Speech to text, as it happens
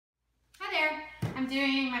I'm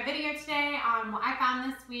doing my video today on what I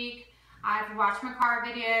found this week. If you watched my car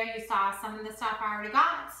video, you saw some of the stuff I already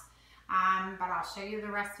got, but I'll show you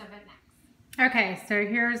the rest of it next. Okay, so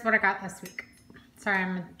here's what I got this week. Sorry,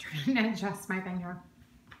 I'm trying to adjust my thing here.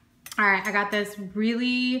 All right, I got this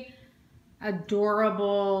really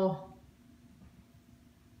adorable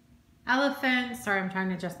elephant. Sorry, I'm trying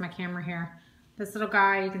to adjust my camera here. This little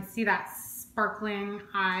guy, you can see that sparkling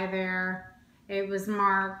eye there. It was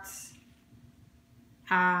marked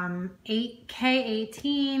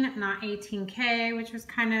 8K18, not 18K, which was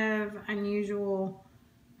kind of unusual.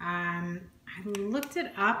 I looked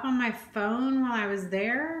it up on my phone while I was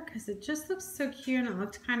there because it just looks so cute and it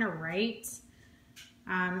looked kind of right.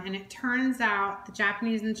 And it turns out the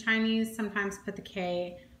Japanese and Chinese sometimes put the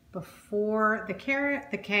K before the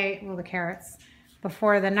carrots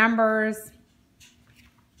before the numbers.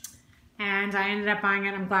 And I ended up buying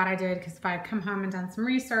it. I'm glad I did, because if I had come home and done some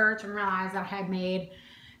research and realized I had made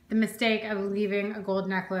the mistake of leaving a gold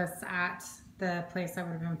necklace at the place, I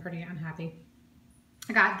would have been pretty unhappy.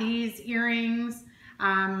 I got these earrings.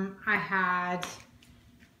 I had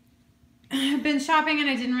been shopping and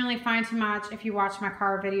I didn't really find too much. If you watched my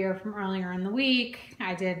car video from earlier in the week,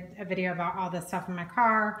 I did a video about all this stuff in my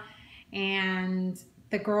car, and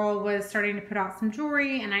the girl was starting to put out some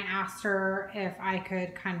jewelry, and I asked her if I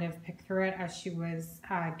could kind of pick through it as she was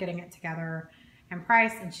getting it together and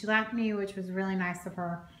price, and she let me, which was really nice of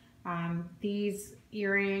her. These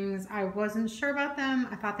earrings, I wasn't sure about them.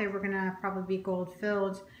 I thought they were gonna probably be gold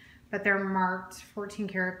filled, but they're marked 14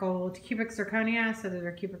 karat gold cubic zirconia, so there's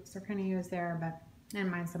a cubic zirconia used there, but I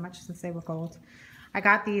didn't mind so much since they were gold. I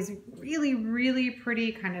got these really, really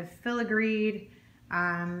pretty kind of filigreed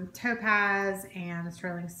topaz and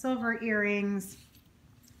sterling silver earrings.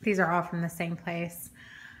 These are all from the same place.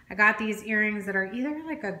 I got these earrings that are either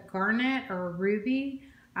like a garnet or a ruby.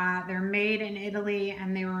 They're made in Italy,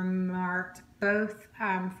 and they were marked both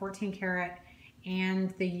 14 karat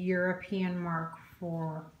and the European mark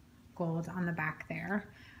for gold on the back there.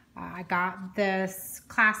 I got this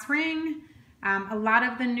class ring. A lot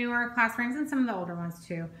of the newer class rings, and some of the older ones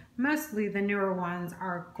too, mostly the newer ones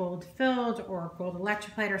are gold filled or gold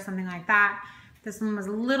electroplate or something like that. This one was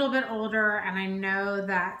a little bit older, and I know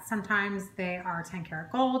that sometimes they are 10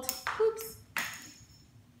 karat gold. Oops.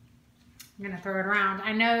 I'm gonna throw it around.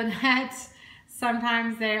 I know that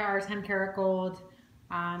sometimes they are 10 karat gold,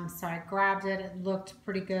 so I grabbed it. It looked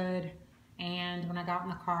pretty good, and when I got in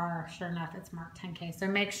the car, sure enough, it's marked 10K. So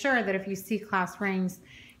make sure that if you see class rings,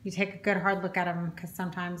 you take a good hard look at them, because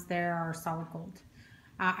sometimes they are solid gold.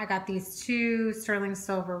 I got these two sterling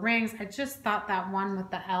silver rings. I just thought that one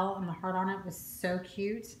with the L and the heart on it was so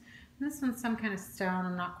cute. And this one's some kind of stone.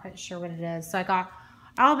 I'm not quite sure what it is. So I got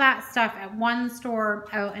all that stuff at one store.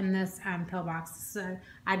 Oh, and this pillbox. So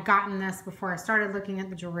I'd gotten this before I started looking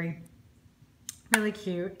at the jewelry. Really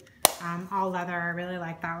cute. All leather. I really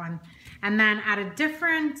like that one. And then at a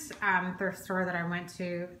different thrift store that I went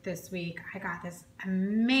to this week, I got this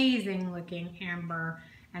amazing looking amber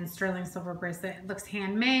and sterling silver bracelet. It looks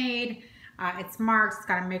handmade. It's marked. It's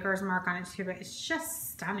got a maker's mark on it too, but it's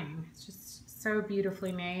just stunning. It's just so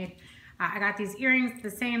beautifully made. I got these earrings at the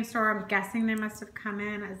same store. I'm guessing they must have come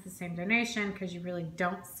in as the same donation, because you really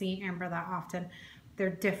don't see amber that often. They're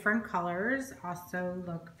different colors. Also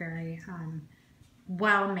look very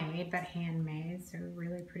well made, but handmade, so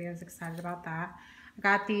really pretty. I was excited about that. I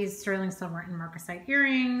got these sterling silver and marcasite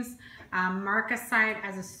earrings. Marcasite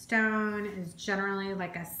as a stone is generally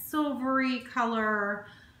like a silvery color.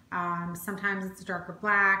 Sometimes it's a darker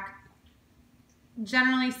black.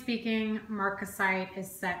 Generally speaking, marcasite is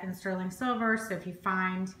set in sterling silver, so if you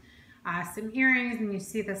find some earrings and you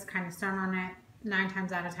see this kind of stone on it, 9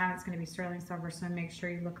 times out of 10 it's going to be sterling silver, so make sure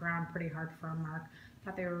you look around pretty hard for a mark.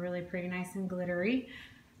 Thought they were really pretty nice and glittery.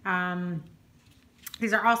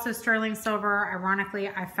 These are also sterling silver. Ironically,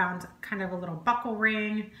 I found kind of a little buckle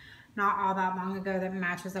ring not all that long ago that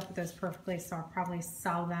matches up with those perfectly, so I'll probably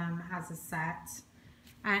sell them as a set.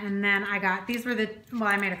 And then I got, these were the, well,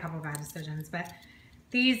 I made a couple bad decisions, but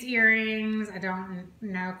these earrings, I don't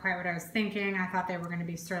know quite what I was thinking. I thought they were going to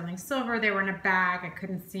be sterling silver. They were in a bag. I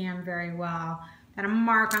couldn't see them very well. Had a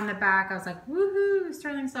mark on the back. I was like, woohoo,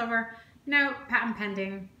 sterling silver. No, patent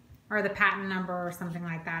pending, or the patent number or something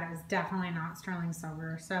like that. It was definitely not sterling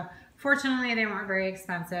silver. So fortunately, they weren't very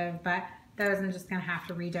expensive, but those I'm just going to have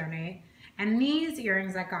to redonate. And these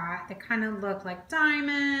earrings I got, they kind of look like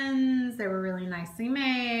diamonds. They were really nicely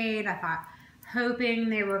made. I thought, hoping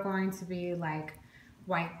they were going to be like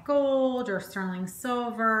white gold or sterling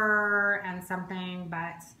silver and something,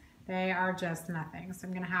 but they are just nothing. So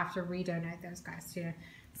I'm going to have to redonate those guys to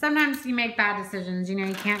sometimes you make bad decisions. You know,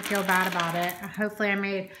 you can't feel bad about it. Hopefully I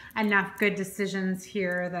made enough good decisions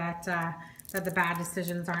here that, that the bad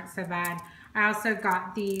decisions aren't so bad. I also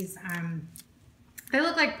got these, they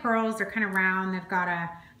look like pearls. They're kind of round. They've got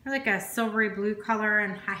they're like a silvery blue color,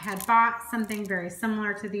 and I had bought something very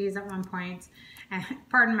similar to these at one point. And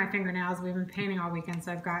pardon my fingernails. We've been painting all weekend,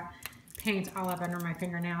 so I've got paint all up under my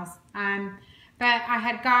fingernails. But I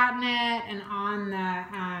had gotten it, and on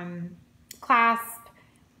the clasp,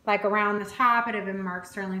 like around the top, it had been marked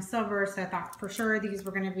sterling silver, so I thought for sure these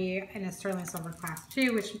were going to be in a sterling silver clasp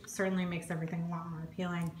too, which certainly makes everything a lot more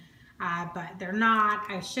appealing. But they're not.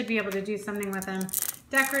 I should be able to do something with them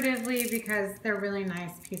decoratively because they're really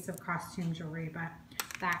nice piece of costume jewelry, but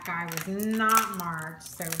that guy was not marked,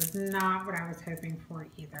 so it was not what I was hoping for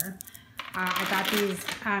either. I got these,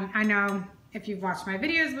 I know if you've watched my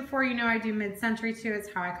videos before, you know I do mid-century too. It's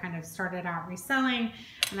how I kind of started out reselling.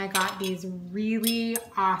 And I got these really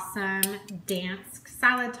awesome dance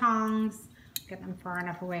salad tongs. Get them far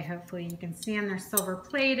enough away, hopefully you can see them. They're silver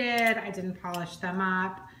plated. I didn't polish them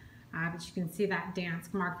up. But you can see that dance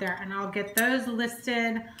mark there, and I'll get those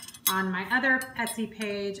listed on my other Etsy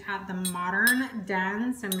page at The Modern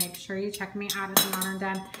Den, so make sure you check me out at The Modern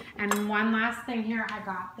Den. And one last thing here, I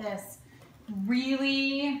got this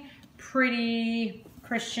really pretty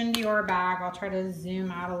Christian Dior bag. I'll try to zoom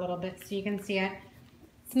out a little bit so you can see it.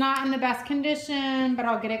 It's not in the best condition, but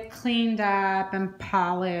I'll get it cleaned up and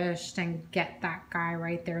polished and get that guy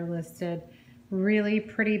right there listed. Really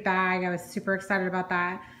pretty bag. I was super excited about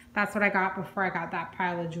that. That's what I got before I got that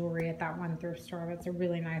pile of jewelry at that one thrift store. It's a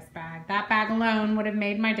really nice bag. That bag alone would have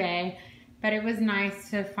made my day, but it was nice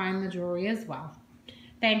to find the jewelry as well.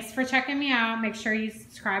 Thanks for checking me out. Make sure you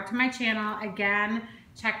subscribe to my channel. Again,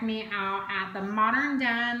 check me out at The Modern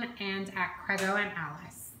Den and at Crego and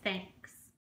Alice. Thanks.